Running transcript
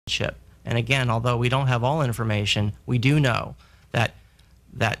chip. And again, although we don't have all information, we do know that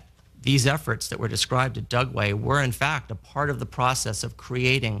these efforts that were described at Dugway were in fact a part of the process of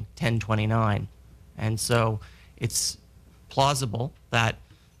creating 1029. And so it's plausible that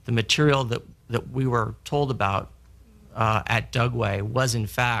the material that we were told about at Dugway was in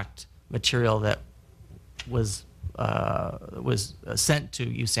fact material that was sent to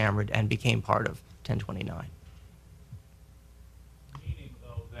USAMRIID and became part of 1029. Meaning,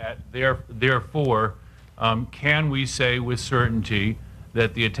 though, that therefore, can we say with certainty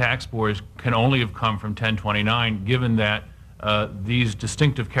that the attack spores can only have come from 1029, given that these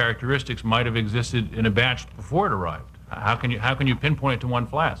distinctive characteristics might have existed in a batch before it arrived? How can you pinpoint it to one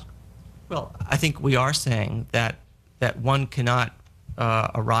flask? Well, I think we are saying that one cannot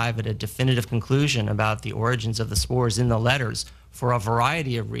arrive at a definitive conclusion about the origins of the spores in the letters for a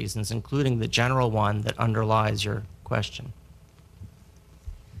variety of reasons, including the general one that underlies your question.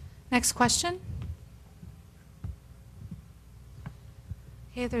 Next question.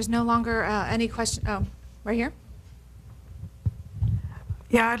 Okay, if there's no longer any question, oh, right here.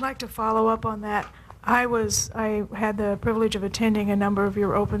 Yeah, I'd like to follow up on that. I had the privilege of attending a number of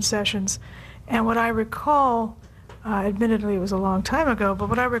your open sessions, and what I recall, admittedly it was a long time ago, but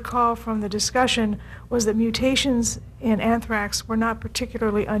what I recall from the discussion was that mutations in anthrax were not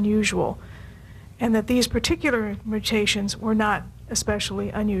particularly unusual, and that these particular mutations were not especially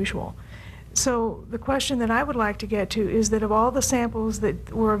unusual. So the question that I would like to get to is that of all the samples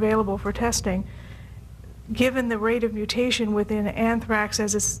that were available for testing, given the rate of mutation within anthrax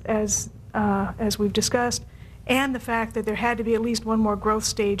as we've discussed, and the fact that there had to be at least one more growth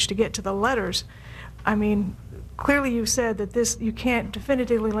stage to get to the letters, I mean, clearly you said that you can't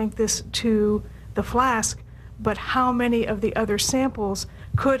definitively link this to the flask, but how many of the other samples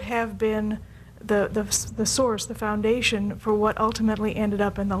could have been the source, the foundation for what ultimately ended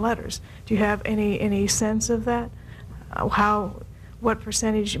up in the letters? Do you have any sense of that? What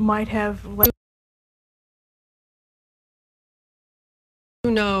percentage might have led?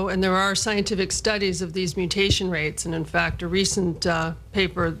 No, and there are scientific studies of these mutation rates, and in fact a recent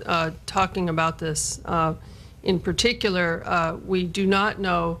paper talking about this in particular, we do not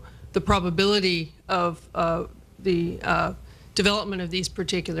know the probability of the development of these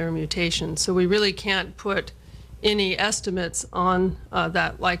particular mutations. So we really can't put any estimates on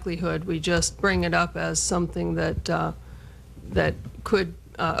that likelihood. We just bring it up as something that could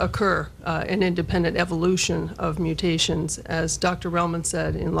occur, an independent evolution of mutations, as Dr. Relman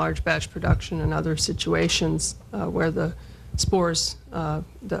said, in large batch production and other situations where the spores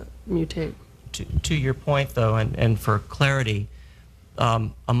mutate. To your point, though, and for clarity,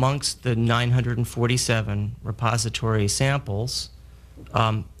 amongst the 947 repository samples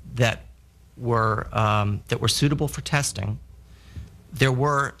that were suitable for testing, there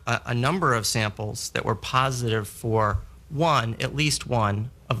were a number of samples that were positive for at least one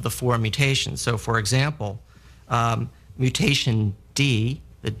of the 4 mutations. So, for example, mutation D,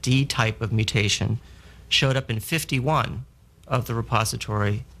 the D type of mutation, showed up in 51 of the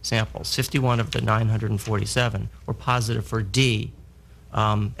repository samples. 51 of the 947 were positive for D,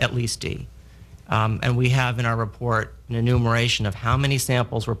 at least D. And we have in our report an enumeration of how many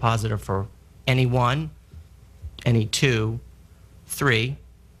samples were positive for any 1, any 2, 3.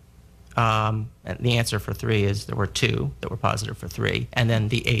 And the answer for 3 is there were 2 that were positive for 3, and then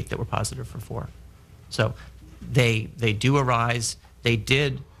the 8 that were positive for 4. So they do arise. They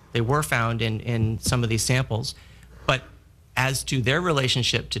were found in some of these samples. But as to their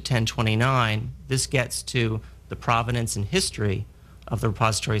relationship to 1029, this gets to the provenance and history of the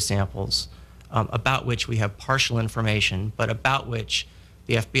repository samples, about which we have partial information, but about which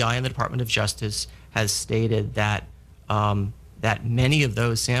the FBI and the Department of Justice has stated that that many of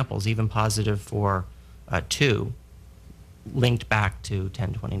those samples, even positive for 2, linked back to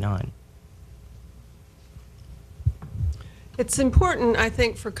 1029. It's important, I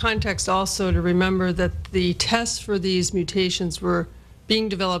think, for context also to remember that the tests for these mutations were being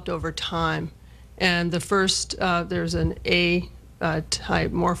developed over time. And the first, there's an A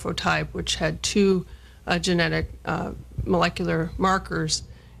type, morphotype, which had 2 genetic molecular markers,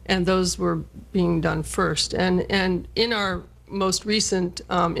 and those were being done first. And in our most recent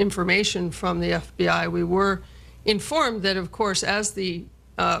information from the FBI, we were informed that, of course, as the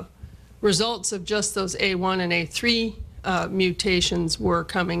results of just those A1 and A3 mutations were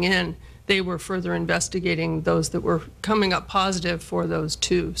coming in, they were further investigating those that were coming up positive for those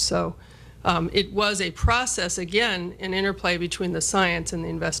 2. So it was a process, again, an interplay between the science and the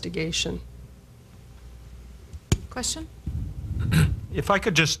investigation. Question? If I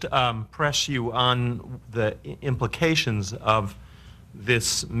could just press you on the implications of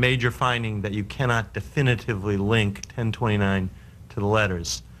this major finding that you cannot definitively link 1029 to the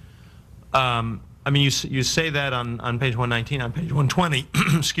letters. I mean, you say that on page 119, on page 120,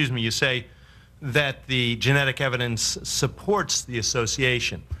 excuse me, you say that the genetic evidence supports the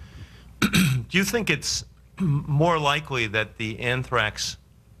association. Do you think it's more likely that the anthrax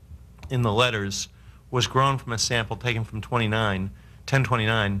in the letters was grown from a sample taken from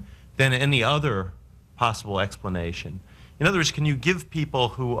 1029 than any other possible explanation? In other words, can you give people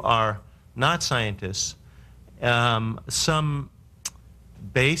who are not scientists some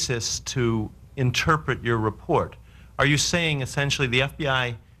basis to interpret your report? Are you saying essentially the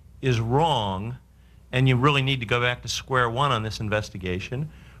FBI is wrong and you really need to go back to square one on this investigation?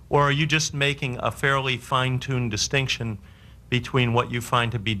 Or are you just making a fairly fine-tuned distinction between what you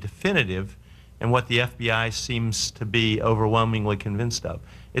find to be definitive and what the FBI seems to be overwhelmingly convinced of?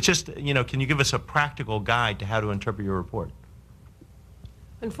 It's just, you know, can you give us a practical guide to how to interpret your report?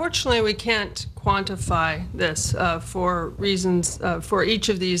 Unfortunately, we can't quantify this for reasons, for each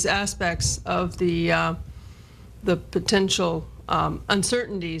of these aspects of the potential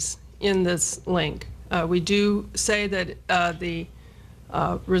uncertainties in this link. We do say that the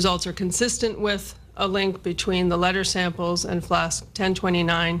results are consistent with a link between the letter samples and flask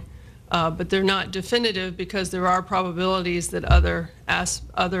 1029, but they're not definitive because there are probabilities that other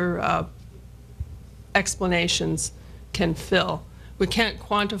explanations can fill. We can't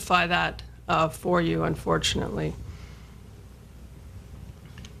quantify that for you, unfortunately.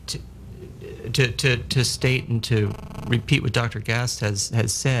 To state and to repeat what Dr. Gast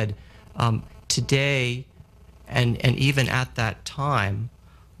has said, today and even at that time,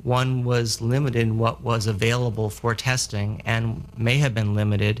 one was limited in what was available for testing and may have been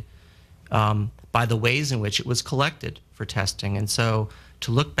limited by the ways in which it was collected for testing. And so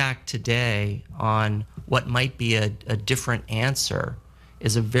to look back today on what might be a different answer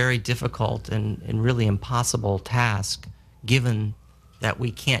is a very difficult and really impossible task, given that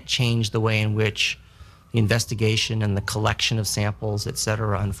we can't change the way in which the investigation and the collection of samples, et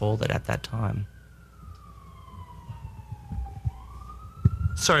cetera, unfolded at that time.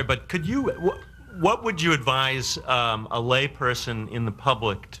 Sorry, but could you, what would you advise a layperson in the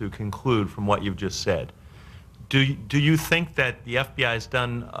public to conclude from what you've just said? Do you think that the FBI has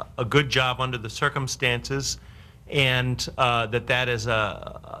done a good job under the circumstances, and that is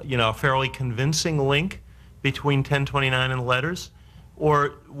a fairly convincing link between 1029 and the letters?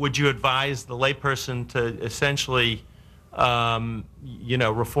 Or would you advise the layperson to essentially reform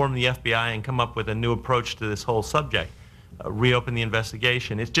the FBI and come up with a new approach to this whole subject, reopen the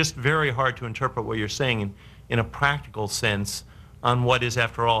investigation? It's just very hard to interpret what you're saying in a practical sense on what is,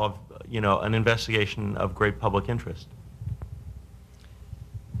 after all, an investigation of great public interest.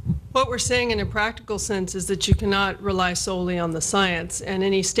 What we're saying in a practical sense is that you cannot rely solely on the science, and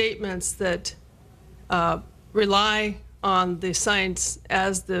any statements that rely on the science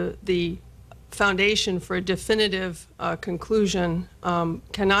as the foundation for a definitive conclusion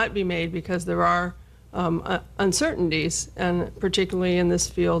cannot be made because there are uncertainties, and particularly in this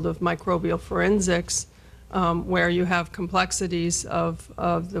field of microbial forensics, where you have complexities of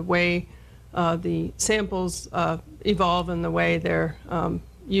the way the samples evolve and the way they're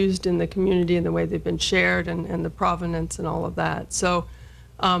used in the community and the way they've been shared and the provenance and all of that. So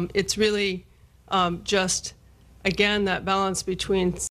it's really just, again, that balance between